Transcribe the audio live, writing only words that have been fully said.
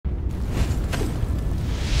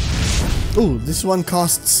Ooh, this one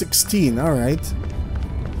costs 16. All right.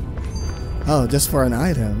 Oh, just for an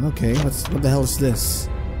item. Okay, what the hell is this?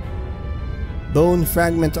 Bone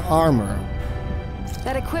fragment armor.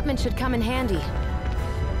 That equipment should come in handy.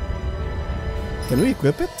 Can we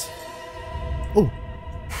equip it? Oh,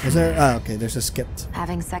 is there? Ah, okay. There's a skit.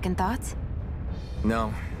 Having second thoughts?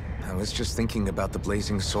 No, I was just thinking about the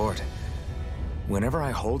blazing sword. Whenever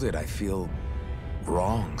I hold it, I feel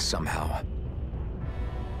wrong somehow.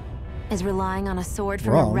 Is relying on a sword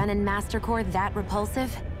from a Renin Master Core that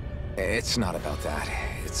repulsive? It's not about that.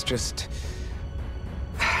 It's just...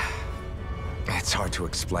 It's hard to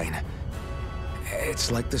explain.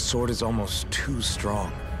 It's like the sword is almost too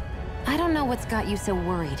strong. I don't know what's got you so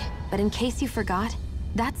worried, but in case you forgot,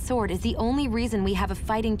 that sword is the only reason we have a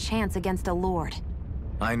fighting chance against a lord.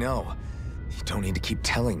 I know. You don't need to keep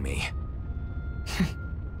telling me.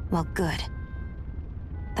 Well, good.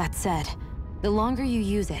 That said, the longer you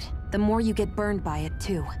use it, the more you get burned by it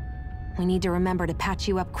too. We need to remember to patch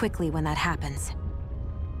you up quickly when that happens.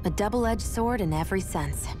 A double-edged sword in every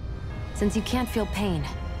sense. Since you can't feel pain,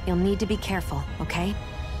 you'll need to be careful, okay?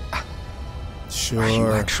 Sure. Are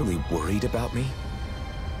you actually worried about me?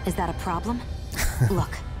 Is that a problem?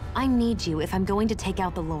 Look, I need you if I'm going to take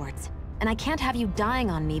out the lords. And I can't have you dying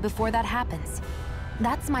on me before that happens.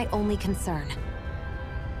 That's my only concern.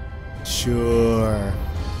 Sure.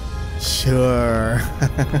 Sure.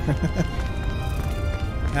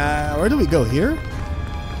 Where do we go? Here?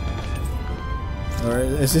 Or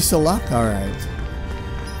is this a lock? Alright.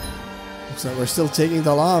 Looks like we're still taking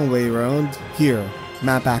the long way around. Here.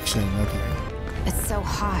 Map action. Okay. It's so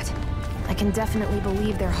hot. I can definitely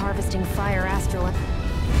believe they're harvesting fire astral.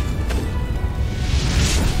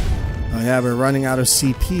 Oh yeah, we're running out of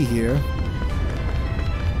CP here.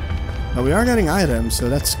 But we are getting items, so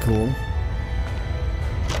that's cool.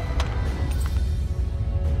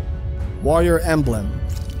 Warrior emblem.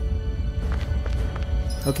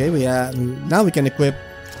 Okay, now we can equip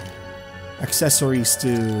accessories to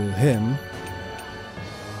him.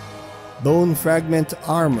 Bone fragment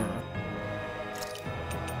armor.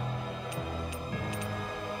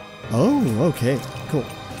 Oh, okay, cool.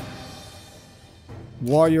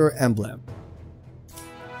 Warrior emblem.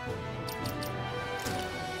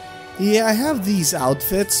 Yeah, I have these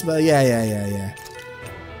outfits, but yeah.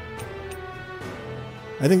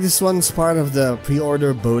 I think this one's part of the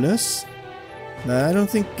pre-order bonus. But I don't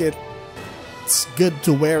think it's good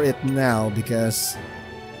to wear it now because,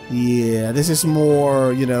 yeah, this is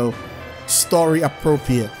more, you know, story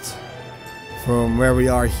appropriate from where we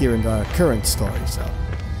are here in the current story. So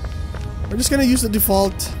we're just gonna use the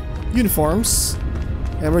default uniforms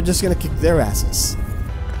and we're just gonna kick their asses.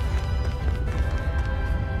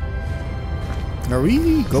 Are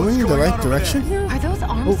we going in the right direction here? Are those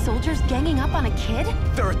armed soldiers ganging up on a kid?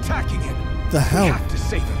 They're attacking him. The hell? We have to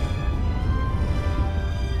save him.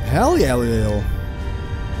 Hell yeah, we will.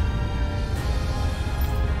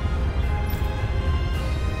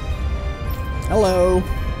 Hello.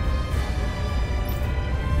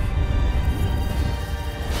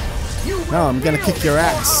 Now I'm gonna kick your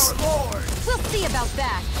ass. We'll see about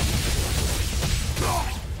that.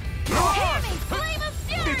 Hammy, flame of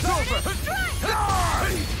fury! It's over!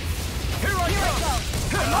 Here I go!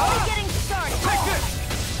 I'm only getting started. Take this!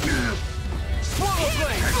 Swallow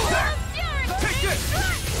blade! Take this!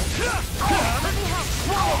 Let me help.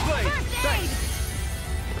 Swallow blade! First aid!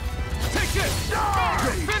 Take this!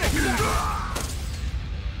 You're finished!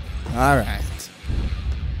 Alright.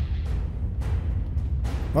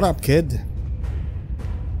 What up, kid?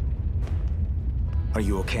 Are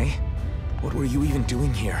you okay? What were you even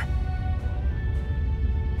doing here?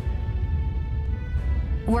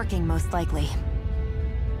 Working, most likely.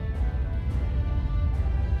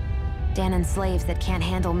 Danan's slaves that can't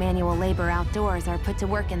handle manual labor outdoors are put to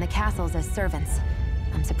work in the castles as servants.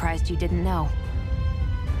 I'm surprised you didn't know.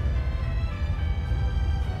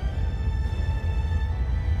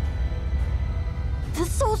 The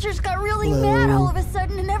soldiers got really mad all of a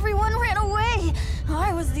sudden and everyone ran away.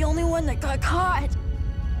 I was the only one that got caught.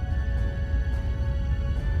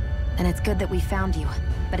 And it's good that we found you,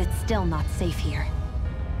 but it's still not safe here.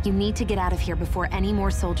 You need to get out of here before any more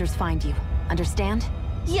soldiers find you. Understand?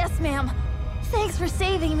 Yes, ma'am. Thanks for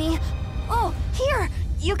saving me. Oh, here!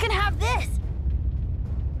 You can have this!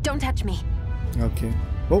 Don't touch me. Okay.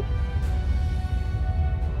 Oh.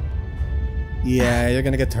 Yeah, you're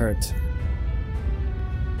gonna get hurt.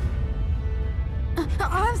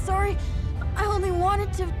 I'm sorry. I only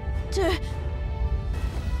wanted to...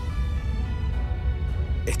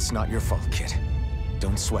 It's not your fault, kid.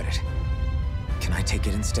 Don't sweat it. Can I take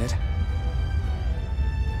it instead?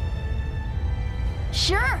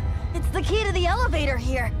 Sure! It's the key to the elevator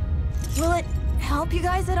here. Will it help you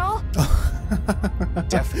guys at all?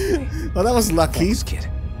 Definitely. Well, that was lucky. Thanks, kid.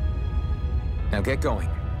 Now get going.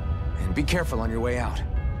 And be careful on your way out.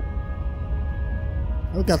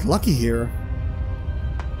 I got lucky here.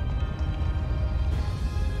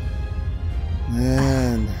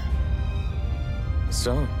 Man.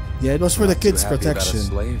 So, Yeah, it was for the not too kids' happy about a protection.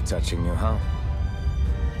 slave touching you, huh?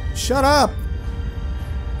 Shut up!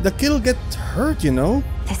 The kid'll get hurt, you know?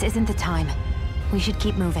 This isn't the time. We should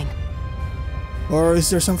keep moving. Or is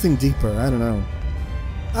there something deeper? I don't know.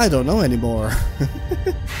 I don't know anymore.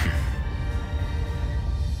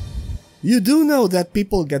 You do know that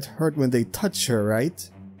people get hurt when they touch her, right?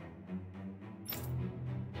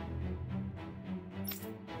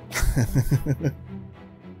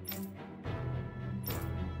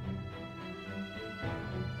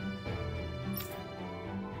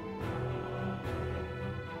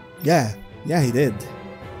 Yeah, he did.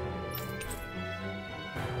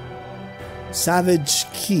 Savage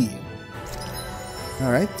Key.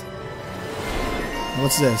 Alright.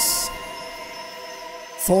 What's this?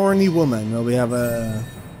 Thorny Woman. Well, we have a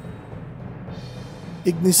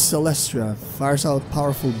Ignis Celestia. Fires out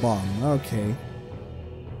powerful bomb. Okay.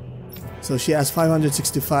 So she has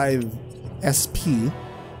 565 SP.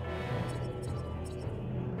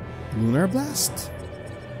 Lunar Blast?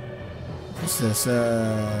 What's this?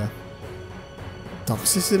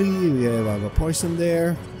 Toxicity. We have a poison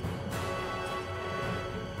there.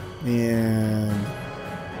 And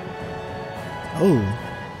oh,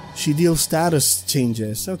 she deals status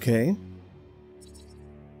changes. Okay.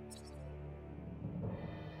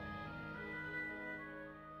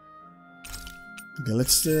 Okay,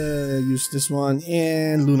 let's use this one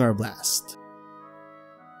and Lunar Blast.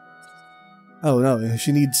 Oh no,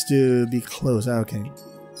 she needs to be close. Okay.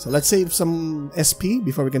 So let's save some SP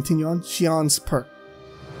before we continue on. Shion's perk.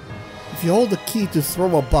 If you hold the key to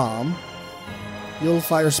throw a bomb, you'll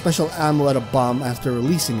fire special ammo at a bomb after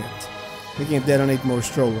releasing it, making it detonate more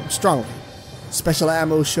strongly. Special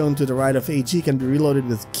ammo shown to the right of AG can be reloaded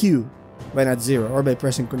with Q when at 0 or by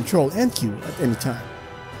pressing Ctrl and Q at any time.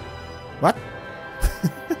 What?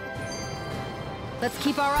 Let's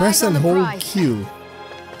keep our Press eyes on and the hold prize. Q.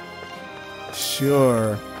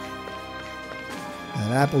 Sure.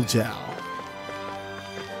 An apple gel.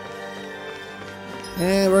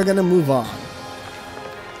 And we're gonna move on.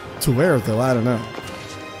 To where though? I don't know.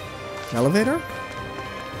 Elevator?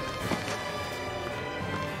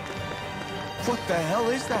 What the hell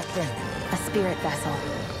is that thing? A spirit vessel.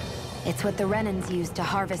 It's what the Renans use to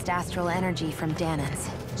harvest astral energy from Danans.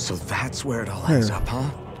 So that's where it all ends up, huh?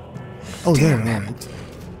 Oh, there, Damn it. right.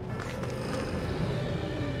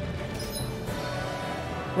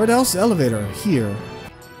 Where the hell's the elevator? Here.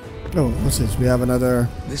 Oh, what's this? We have another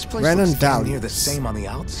This place Renan looks damn Valley. near the same on the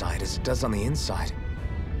outside as it does on the inside.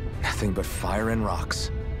 Nothing but fire and rocks.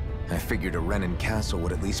 I figured a Renan castle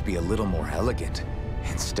would at least be a little more elegant.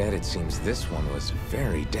 Instead, it seems this one was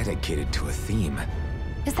very dedicated to a theme.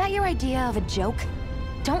 Is that your idea of a joke?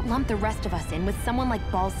 Don't lump the rest of us in with someone like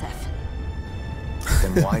Balsef.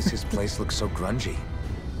 Then why's his place look so grungy?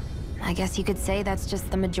 I guess you could say that's just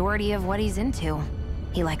the majority of what he's into.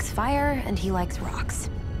 He likes fire and he likes rocks.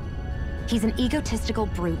 He's an egotistical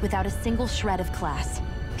brute without a single shred of class.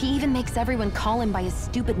 He even makes everyone call him by his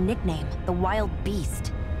stupid nickname, the Wild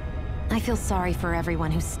Beast. I feel sorry for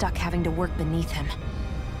everyone who's stuck having to work beneath him.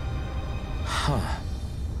 Huh.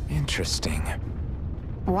 Interesting.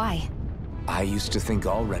 Why? I used to think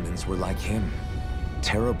all Renans were like him.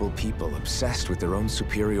 Terrible people obsessed with their own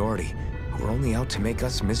superiority, who are only out to make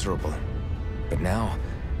us miserable. But now,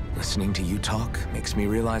 listening to you talk makes me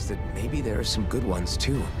realize that maybe there are some good ones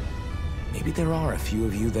too. Maybe there are a few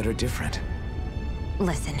of you that are different.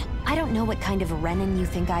 Listen, I don't know what kind of Renan you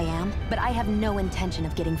think I am, but I have no intention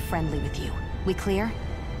of getting friendly with you. We clear?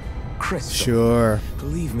 Crystal, Sure.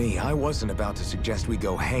 believe me, I wasn't about to suggest we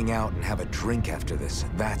go hang out and have a drink after this,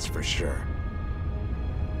 that's for sure.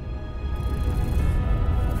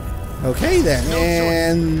 Okay then,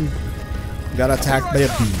 and got attacked by a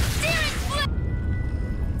bee.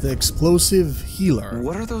 The explosive healer.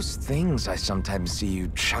 What are those things I sometimes see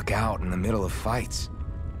you chuck out in the middle of fights?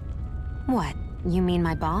 What? You mean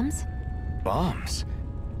my bombs? Bombs?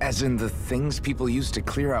 As in the things people use to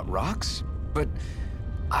clear out rocks? But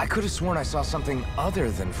I could have sworn I saw something other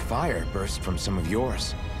than fire burst from some of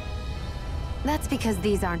yours. That's because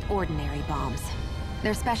these aren't ordinary bombs.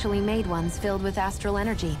 They're specially made ones filled with astral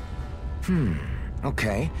energy.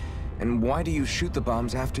 Okay. And why do you shoot the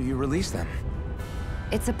bombs after you release them?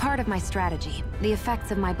 It's a part of my strategy. The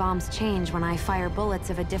effects of my bombs change when I fire bullets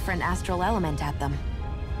of a different astral element at them.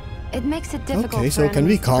 It makes it difficult Okay, for so can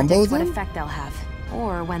we enemies to combo predict what them? effect they'll have,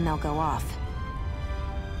 or when they'll go off.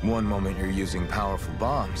 One moment you're using powerful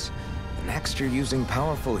bombs, the next you're using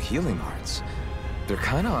powerful healing arts. They're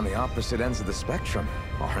kind of on the opposite ends of the spectrum,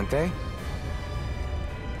 aren't they?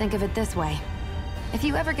 Think of it this way. If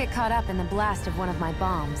you ever get caught up in the blast of one of my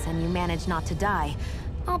bombs and you manage not to die,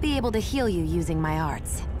 I'll be able to heal you using my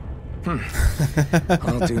arts.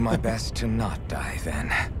 I'll do my best to not die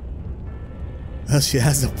then. Well, she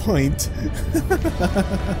has a point.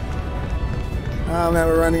 Oh man,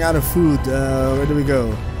 we're running out of food. Where do we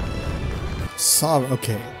go?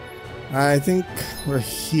 Okay. I think we're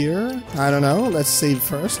here. I don't know. Let's save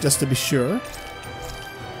first, just to be sure.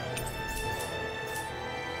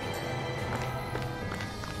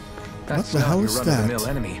 That's What the hell not is your that? run-of-the-mill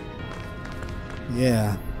enemy.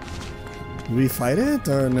 Yeah. Do we fight it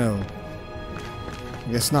or no?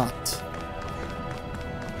 I guess not.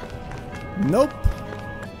 Nope.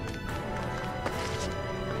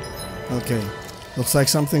 Okay. Looks like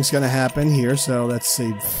something's gonna happen here, so let's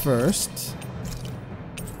save first.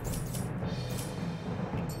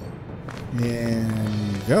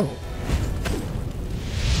 And go.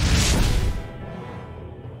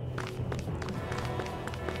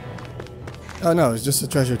 Oh no, it's just a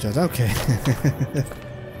treasure chest. Okay.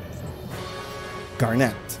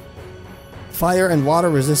 Garnet. Fire and water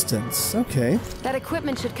resistance. Okay. That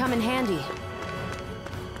equipment should come in handy.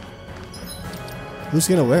 Who's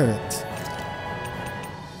gonna wear it?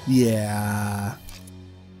 Yeah.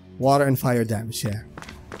 Water and fire damage, yeah.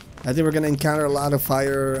 I think we're gonna encounter a lot of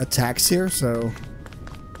fire attacks here, so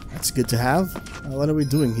that's good to have. What are we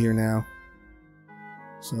doing here now?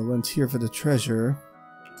 So I went here for the treasure.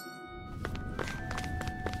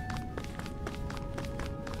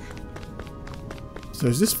 So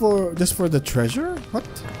is this for just for the treasure? What?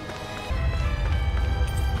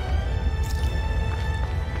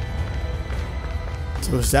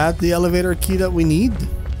 So is that the elevator key that we need?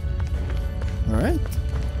 Alright.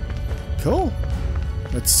 Cool.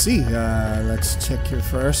 Let's see. Let's check here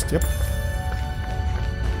first. Yep.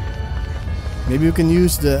 Maybe we can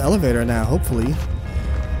use the elevator now, hopefully.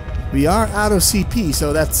 We are out of CP,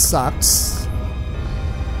 so that sucks.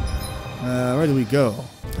 Where do we go?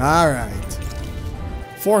 Alright.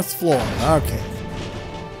 4th floor. Okay.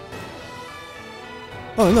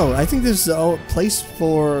 Oh no, I think this is a place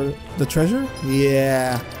for the treasure?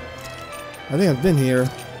 Yeah. I think I've been here,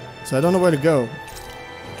 so I don't know where to go.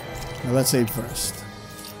 Now let's save first.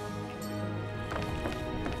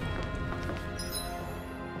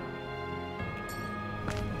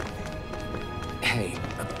 Hey,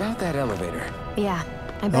 about that elevator. Yeah,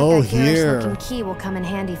 I bet Oh, that here. garish-looking key will come in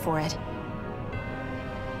handy for it.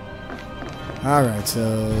 Alright,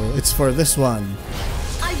 so it's for this one.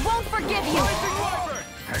 I won't forgive you!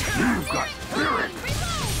 You've got spirit!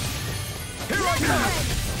 Here I come!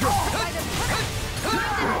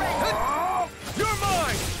 You're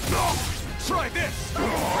mine! Try this!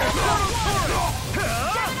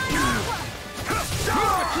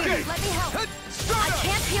 Let me help! I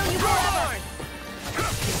can't heal you forever!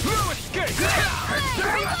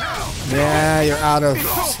 Yeah, you're out of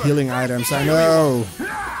healing items, I know.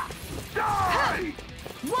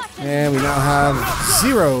 And we now have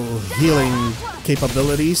 0 healing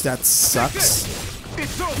capabilities. That sucks.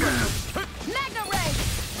 It's over! Magna Ray!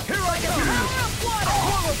 Here I come!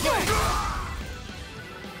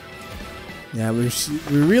 Yeah, we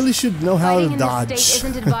really should know how Fighting to in dodge. this state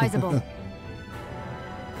isn't advisable.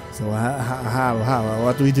 So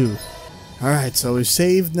what do we do? Alright, so we've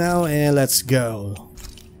saved now and let's go.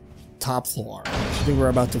 Top floor. I think we're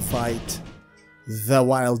about to fight the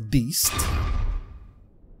wild beast.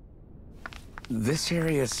 This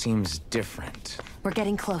area seems different. We're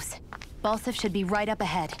getting close. Balsif should be right up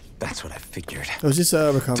ahead. That's what I figured. Oh, is this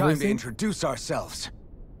a recovery Time to thing? introduce ourselves.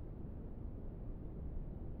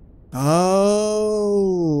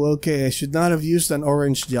 Oh, okay. I should not have used an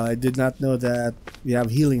orange gel. I did not know that we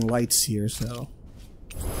have healing lights here, so...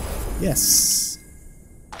 Yes.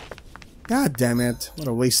 God damn it. What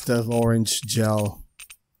a waste of orange gel.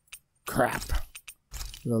 Crap.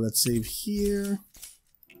 So let's save here.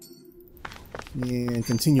 And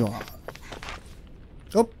continue on.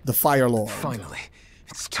 Oh, the Fire Lord. Finally,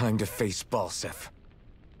 it's time to face Balsif.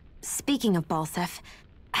 Speaking of Balsif,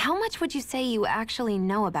 how much would you say you actually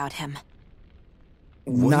know about him?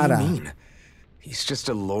 What Nada. do you mean? He's just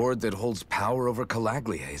a lord that holds power over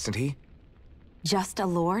Calaglia, isn't he? Just a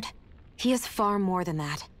lord? He is far more than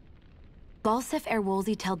that. Balsif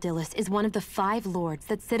Erwolzi Teldilis is one of the 5 lords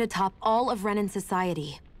that sit atop all of Renan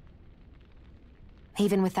society.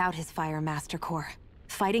 Even without his Fire Master Core,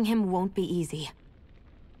 fighting him won't be easy.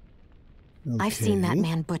 I've seen that Okay.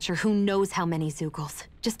 man butcher who knows how many Zeugles,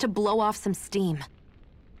 just to blow off some steam.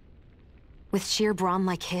 With sheer brawn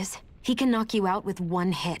like his, he can knock you out with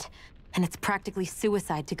one hit, and it's practically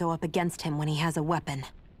suicide to go up against him when he has a weapon.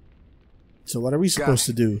 So what are we supposed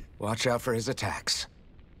to do? Watch out for his attacks.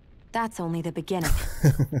 That's only the beginning.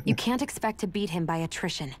 You can't expect to beat him by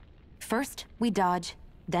attrition. First, we dodge,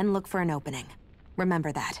 then look for an opening.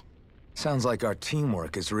 Remember that. Sounds like our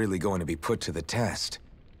teamwork is really going to be put to the test.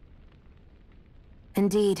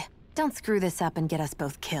 Indeed. Don't screw this up and get us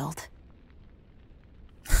both killed.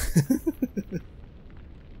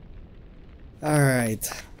 Alright.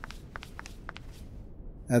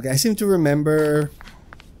 Okay, I seem to remember,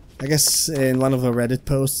 I guess in one of the Reddit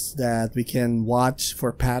posts, that we can watch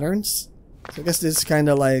for patterns. So I guess this is kind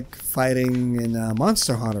of like fighting in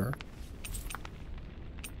Monster Hunter.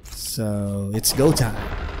 So it's go time.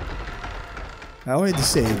 I already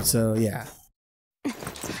saved, so yeah.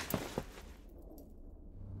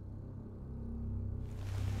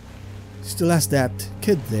 Still has that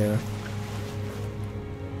kid there.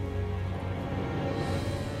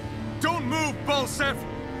 Don't move, Balsev!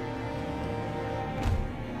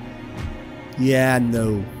 Yeah,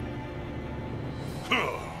 no.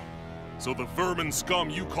 So the vermin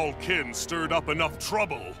scum you call kin stirred up enough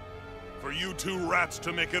trouble for you two rats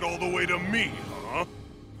to make it all the way to me, huh?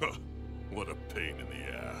 What a pain in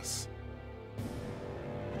the ass.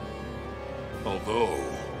 Although,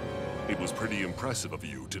 it was pretty impressive of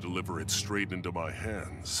you to deliver it straight into my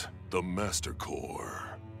hands. The Master Core.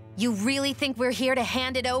 You really think we're here to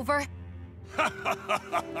hand it over?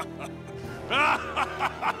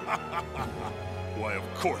 Why, of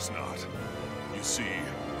course not. You see,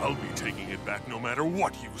 I'll be taking it back no matter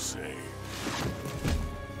what you say.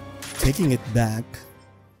 Taking it back.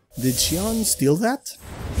 Did Xion steal that?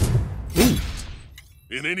 Ooh.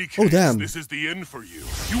 In any case, Oh, damn. this is the end for you.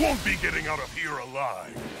 You won't be getting out of here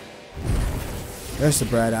alive. There's the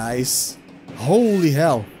bright eyes. Holy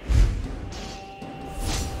hell.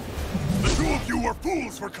 The two of you are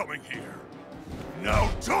fools for coming here. Now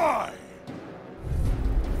die!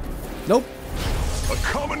 Nope. A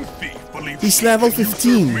common thief believes He's he level can usurp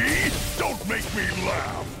 15. Me? Don't make me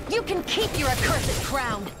laugh. You can keep your accursed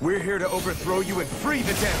crown. We're here to overthrow you and free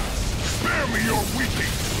the town. Spare me your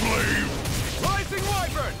weeping, slave! Rising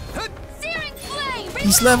Wyvern! Searing flame!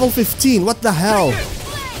 He's level 15. What the hell?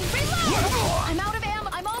 Flame! Reload! I'm out of ammo.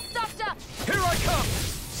 I'm all stuffed up. Here I come!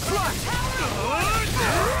 Slash!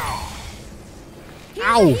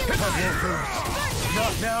 Ow.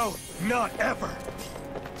 Not now, not ever!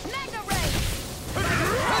 Magna ray!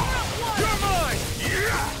 You're mine!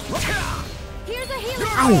 Here's a healer.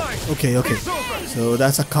 Ow. Okay, okay. So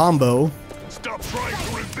that's a combo. Stop trying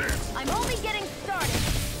to resist! I'm only getting started.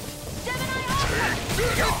 Gemini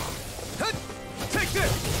Alpha! Take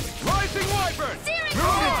this! Rising Wyvern! Searing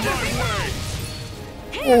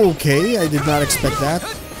Okay, I did not expect that.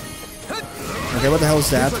 Okay, what the hell is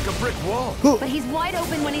that? It's like a brick wall. But he's wide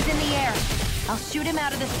open when he's in the air. I'll shoot him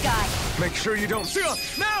out of the sky. Make sure you don't...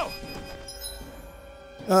 Now!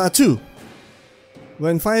 2.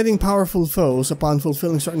 When fighting powerful foes, upon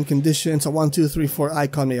fulfilling certain conditions, a 1, 2, 3, 4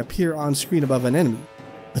 icon may appear on screen above an enemy.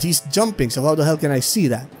 But he's jumping, so how the hell can I see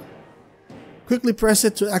that? Quickly press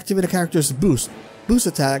it to activate a character's boost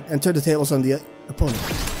attack, and turn the tables on the opponent.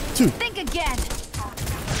 2. Think again.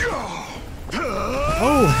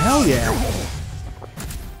 Oh, hell yeah.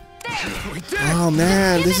 Oh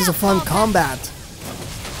man, this is a fun combat.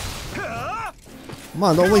 Come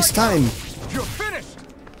on, don't waste time. You're finished!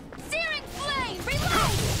 Searing flame!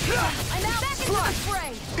 Reload! I'm out back into the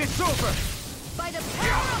fray. It's over! By the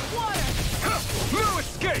power of water. No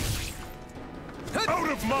escape! Out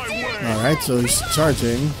of my way! Alright, so he's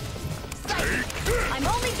charging. I'm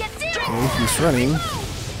only getting. Okay, he's running.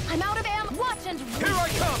 I'm out of ammo. Watch and Here I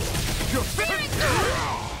come! You're finished!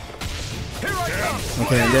 Here I come!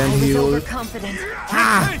 Okay, and then he'll... overconfident.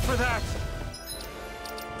 Ah! Pay for that!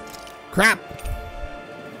 Crap!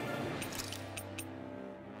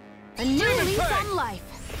 A new lease on life.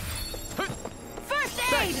 First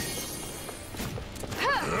aid.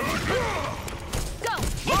 Go.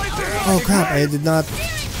 Oh crap, I did not...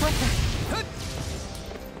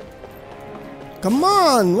 Come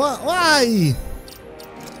on! Why?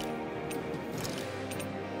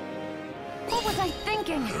 What was I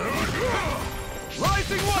thinking?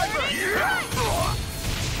 Rising Wyvern!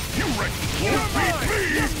 You reckon you won't beat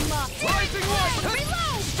me? Rising Wyvern!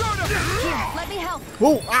 Reload. Start up! Here, let me help.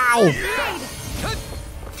 Whoa, ow!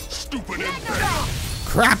 Stupid Magna infant! ray.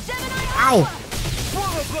 Crap! Gemini Ow! Alpha.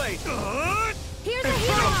 Swallow blade! Here's a Stop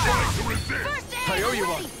hero. trying to resist! First aid. I owe you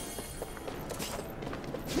ready. one.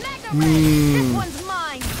 Magna ray. This one's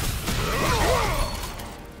mine.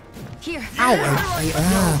 Here. Ow!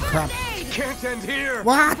 Crap. Can't end here.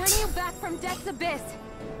 What? Bring you back from Death's Abyss.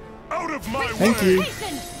 Out of my way! Thank you.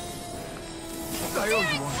 I owe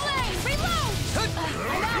you one. Flame, reload!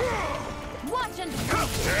 I'm out. Watch and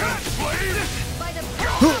by the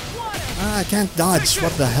power of water. I can't dodge.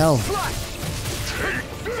 What the hell?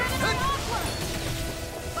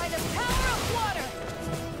 By the power of water.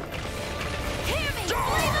 Hear me,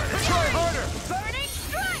 flame of Try fury. harder. Burning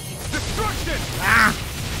strike. Destruction.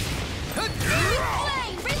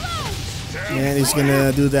 Flame, reload. And he's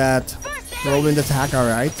gonna do that whirlwind attack,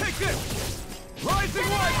 alright. Take this. Rising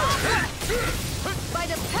Wyvern. By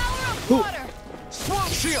the power of water. Swamp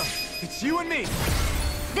Shield. It's you and me.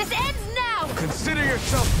 This ends now. Consider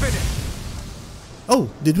yourself finished. Oh,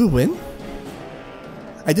 did we win?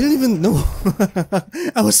 I didn't even know.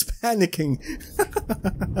 I was panicking.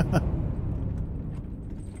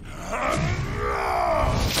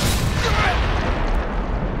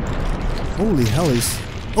 Holy hell is...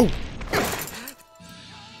 Oh!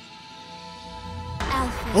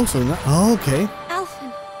 Alpha. Oh, so not... Oh, okay. Alpha.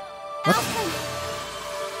 What? Alpha.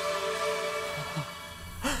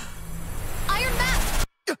 Iron Mask.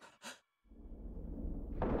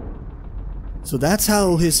 So that's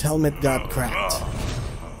how his helmet got cracked.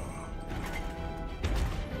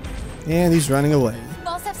 And he's running away.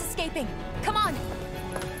 Balsef's escaping. Come on.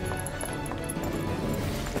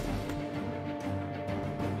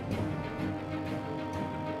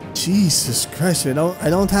 Jesus Christ, I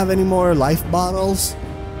don't have any more life bottles.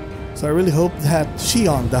 So I really hope that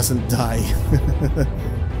Shion doesn't die.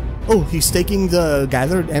 Oh, he's taking the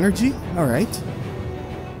gathered energy? Alright.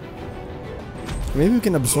 Maybe we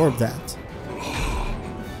can absorb that.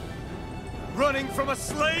 Running from a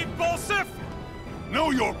slave, Balsef?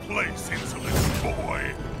 Know your place, insolent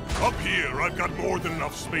boy. Up here, I've got more than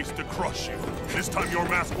enough space to crush you. This time your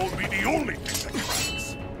mask won't be the only thing that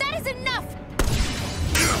cracks. That is enough.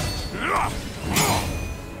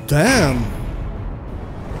 Damn!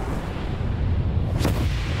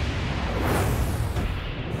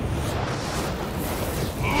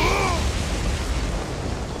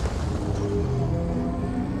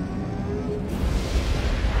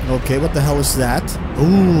 Okay, what the hell is that?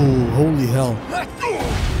 Ooh, holy hell.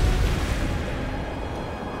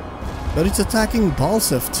 But it's attacking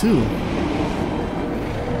Balsef too.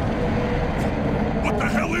 What the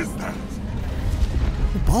hell is that?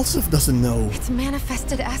 Balsef doesn't know. It's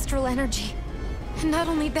manifested astral energy. And not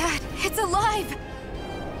only that, it's alive.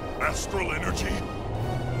 Astral energy?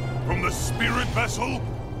 From the spirit vessel?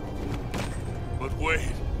 But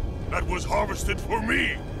wait, that was harvested for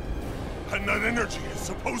me. And that energy is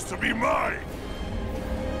supposed to be mine.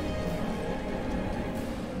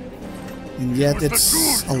 And yet It was it's the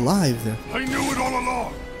two of you. alive there. I knew it all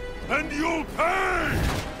along. And you'll pay!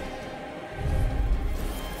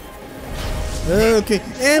 Okay,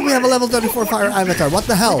 and we have a level 34 fire avatar. What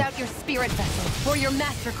the hell? Without your spirit vessel or your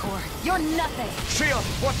master core, you're nothing. Shield,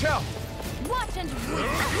 watch out. Watch and wait.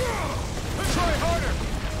 Try harder.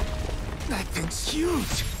 That thing's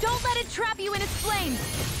huge. Don't let it trap you in its flames.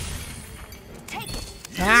 Take it.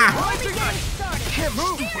 Ah! Only getting started. Can't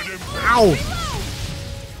move. Ow! Reload.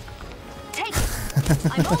 Take it.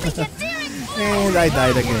 I'm only getting And I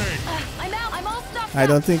died again. I'm out. I'm all stuffed I up.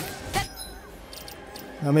 don't think...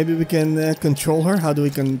 maybe we can control her. How do we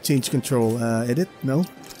change control? Edit? No.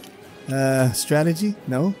 Strategy?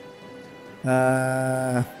 No.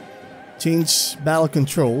 Change battle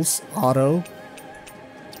controls. Auto.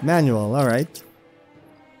 Manual. Alright.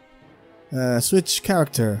 Switch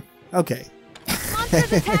character. Okay.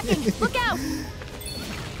 Monsters attacking. Look out.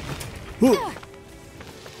 Ooh.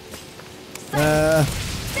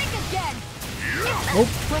 Think again. Oh.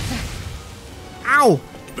 What the? Ow!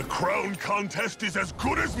 The crown contest is as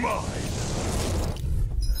good as mine.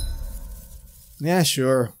 Yeah,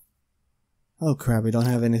 sure. Oh crap, we don't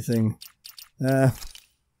have anything. Yeah,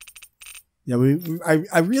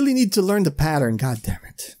 I really need to learn the pattern, god damn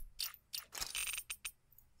it.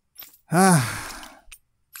 Ah.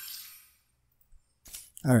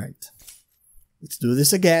 Alright. Let's do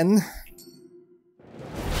this again.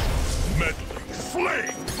 Meddling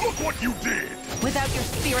slave! Look what you did! Without your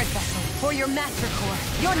spirit vessel or your master core,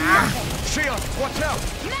 you're nothing. Shield, watch out.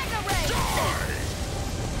 Mega ray.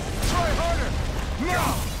 Try harder.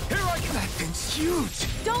 Now. Here I come. That thing's huge.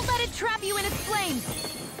 Don't let it trap you in its flames.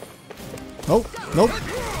 Oh, nope.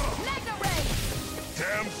 Mega ray.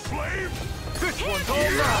 Damn slave! This one's all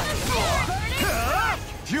mine.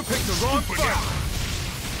 You picked the wrong fight.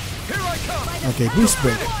 Here I come. Okay, boost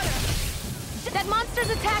break. That monster's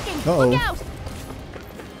attacking. Uh-oh. Look out.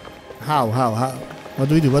 How? What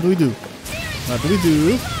do we do? What do we do? What do we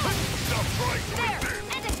do?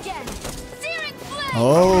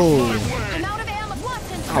 Oh. I'm out of ammo.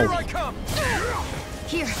 Watson. Ow. Here I come!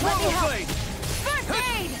 Here, let me Swallow help. blade! First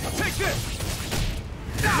aid. Take this!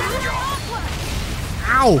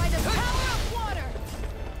 Ow! By the power of water.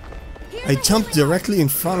 Here's I the jumped healing directly in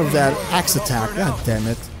front of that axe attack. God damn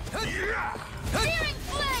it. Searing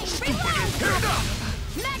flame. Reload.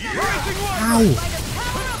 Mega Rising Rock. water! Ow! By the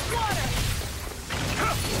power of water.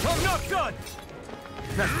 I'm not done!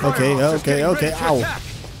 That Okay, firemonster's okay, getting okay, ready to ow. attack.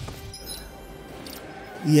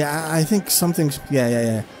 Yeah, I think something's...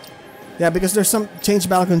 Yeah. Yeah, because there's some... Change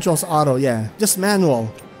battle controls auto, yeah. Just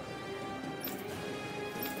manual.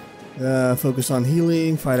 Focus on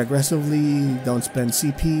healing, fight aggressively, don't spend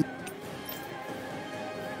CP.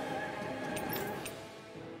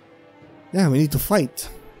 Yeah, we need to fight.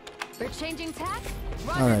 We're changing tack?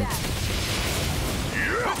 Roger Alright. that.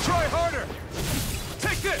 Try harder!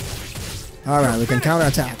 Take this! Alright, we can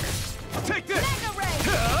counterattack. Take this! Mega ray.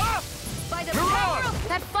 By the You're power on. of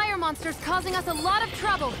That fire monster's causing us a lot of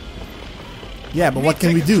trouble. Yeah, but what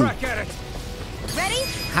can we Take a do? crack at it. ready.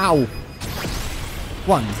 How?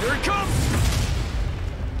 One. Here it comes!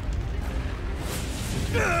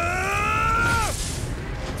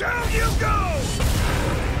 Down you go!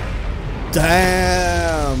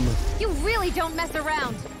 Damn! You really don't mess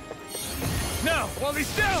around. Now, while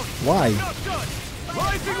he's down! Why? Not done!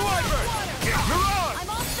 Rising Wyvern! You're on! I'm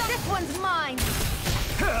all set. This one's mine.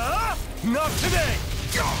 Not today!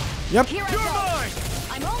 Yep. Here I You're go. mine!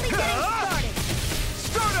 I'm only getting started.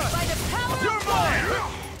 Stardust! By the power You're of mine!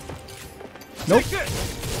 Nope. Take this!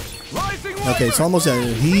 Rising Wyvern! Okay, it's almost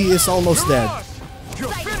dead. He is almost You're dead. on.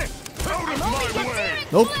 You're finished! Out of Only my get way! searing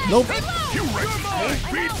Nope, flame. nope. Reload. You You're wretches mine! won't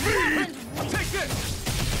I'm beat out. me! Take this!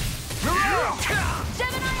 You're on.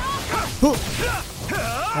 Gemini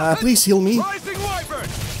Alpha. Please heal me. Rising Wyvern!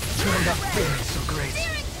 Searing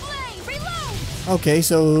flame. Reload. Okay,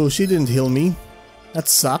 so she didn't heal me. That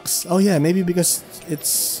sucks. Oh yeah, maybe because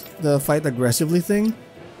it's the fight aggressively thing.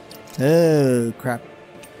 Oh crap.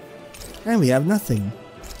 And we have nothing.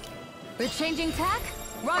 We're changing tack?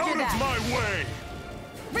 Roger Out of that. my way!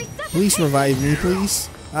 Please revive me, please.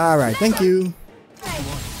 Alright, thank you.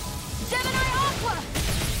 Gemini Aqua.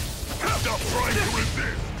 Stop trying to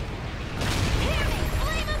resist! Healing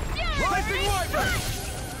flame of fury. Rising Wyvern!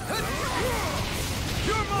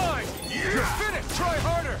 You're mine! You're finished! Try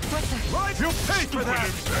harder! Rise, you'll pay for that!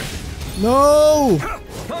 No!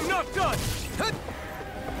 I'm not done!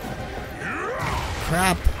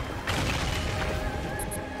 Crap.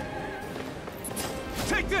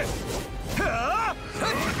 Take this!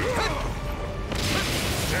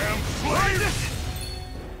 Damn flame!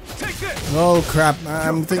 Take this! Oh crap,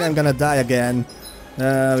 I think I'm gonna die again. We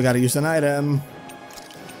gotta use an item.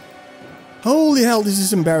 Holy hell, this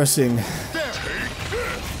is embarrassing. There!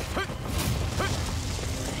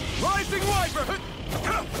 Rising Wyvern!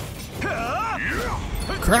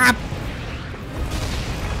 Crap!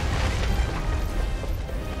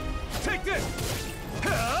 Take this!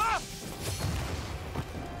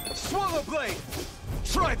 Swallow blade!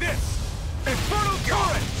 Try this! Infernal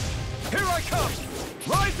current! Here I come!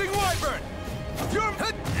 Rising Wyvern!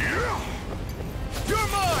 You're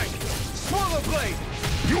mine! Swallow blade!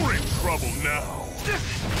 You're in trouble now!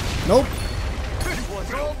 Nope. This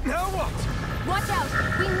was all. Now what? Watch out.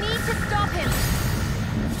 We need to stop him.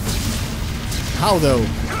 How though?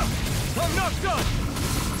 I'm not done!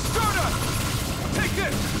 Stardust! Take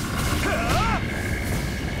this!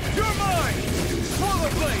 You're mine! Swallow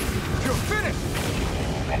blade! You're finished!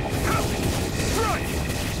 Strike!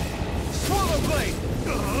 Swallow blade!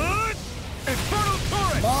 Infernal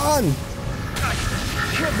torrent! Come on!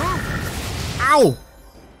 Can't move! Ow!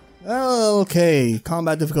 Oh, okay.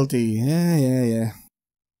 Combat difficulty. Yeah.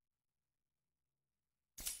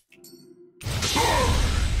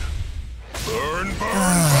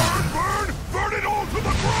 Burn it all to the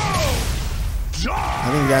ground! Die!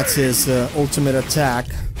 I think that's his ultimate attack.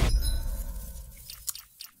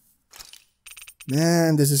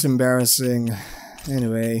 Man, this is embarrassing.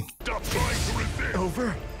 Anyway. Stop trying to resist!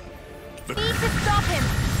 Over? Need to stop him.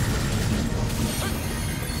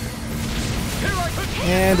 Here I come!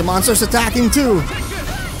 And the monster's attacking too. Take this!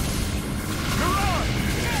 You're on!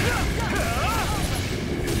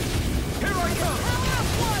 Here I come!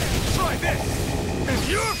 Try this! And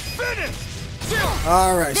you're finished!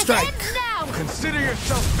 Alright, This strike. ends now. Consider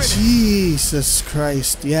yourself finished! Jesus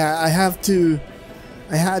Christ. Yeah, I had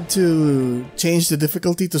to change the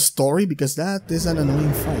difficulty to story because that is an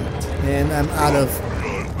annoying fight. And I'm out of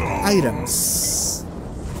items.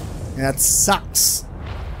 That sucks.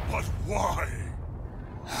 But why?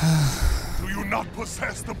 Do you not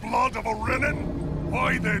possess the blood of a Renin?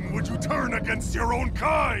 Why then would you turn against your own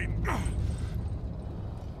kind?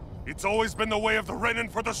 It's always been the way of the Renin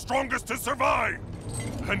for the strongest to survive!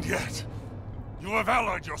 And yet, you have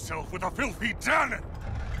allied yourself with a filthy Danon!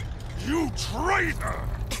 You traitor!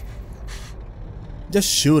 Just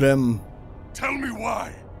shoot him. Tell me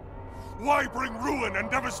why! Why bring ruin and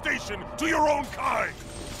devastation to your own kind?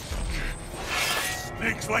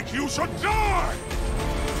 Snakes like you should die!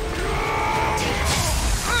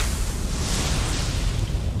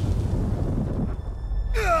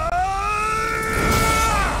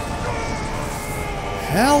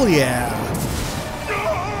 Hell yeah!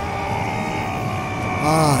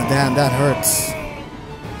 Ah, damn, that hurts.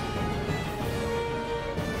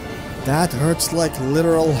 That hurts like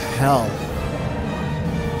literal hell.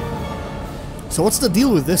 So what's the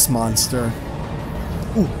deal with this monster?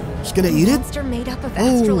 Ooh, she's gonna eat it? Monster made up of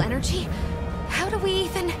astral energy? How do we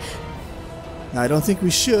even... I don't think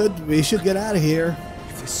we should. We should get out of here.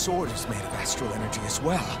 If this sword is made of astral energy as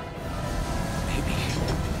well, maybe...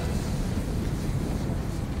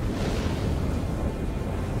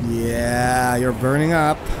 Yeah, you're burning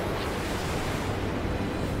up.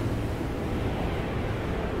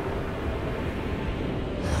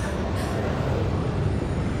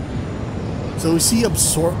 So is he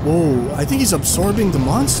Whoa, I think he's absorbing the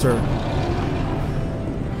monster.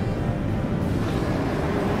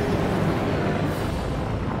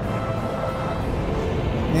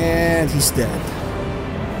 And he's dead.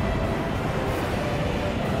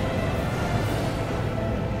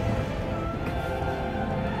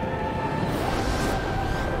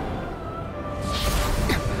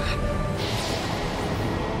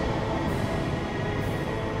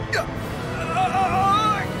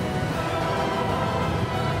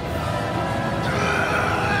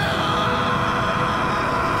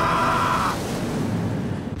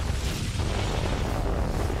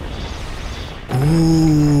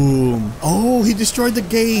 Boom! Oh, he destroyed the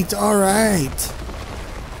gate. All right.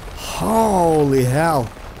 Holy hell!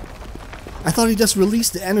 I thought he just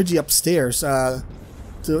released the energy upstairs,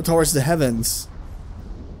 towards the heavens.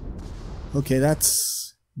 Okay,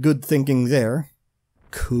 that's good thinking there.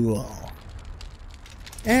 Cool.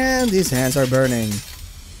 And his hands are burning.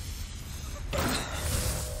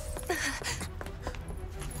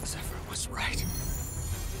 Zephyr was right.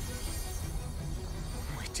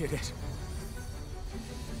 We did it.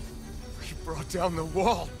 We brought down the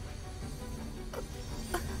wall.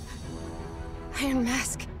 Iron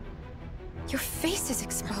Mask, your face is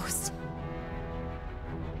exposed.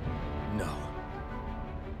 No.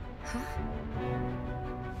 Huh?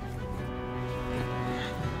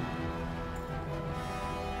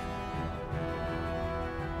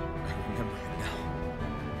 I remember it now.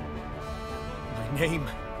 My name.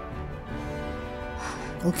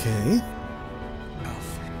 Okay.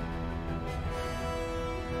 Alphen.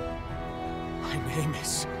 My name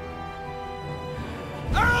is...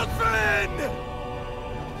 Alphen!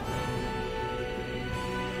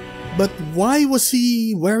 But why was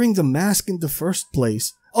he wearing the mask in the first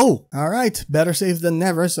place? Oh, alright, better safe than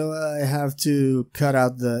never, so I have to cut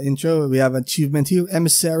out the intro. We have achievement here,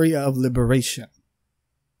 Emissary of Liberation.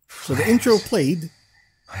 So the intro played.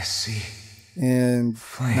 I see. And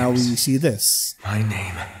Flames. Now we see this. My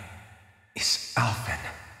name is Alphen.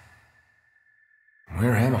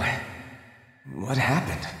 Where am I? What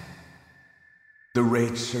happened? The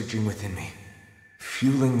rage surging within me,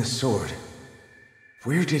 fueling the sword.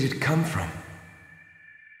 Where did it come from?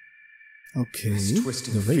 Okay, This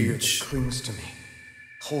twisted the fear that rage. clings to me,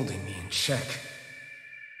 holding me in check.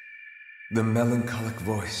 The melancholic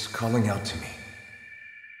voice calling out to me.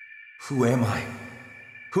 Who am I?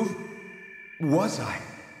 Who was I?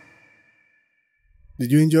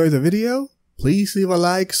 Did you enjoy the video? Please leave a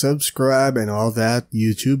like, subscribe, and all that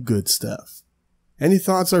YouTube good stuff. Any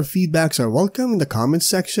thoughts or feedbacks are welcome in the comments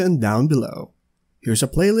section down below. Here's a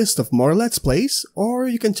playlist of more Let's Plays, or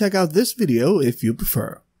you can check out this video if you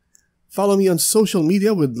prefer. Follow me on social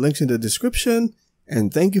media with links in the description,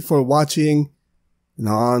 and thank you for watching, and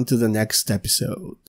on to the next episode.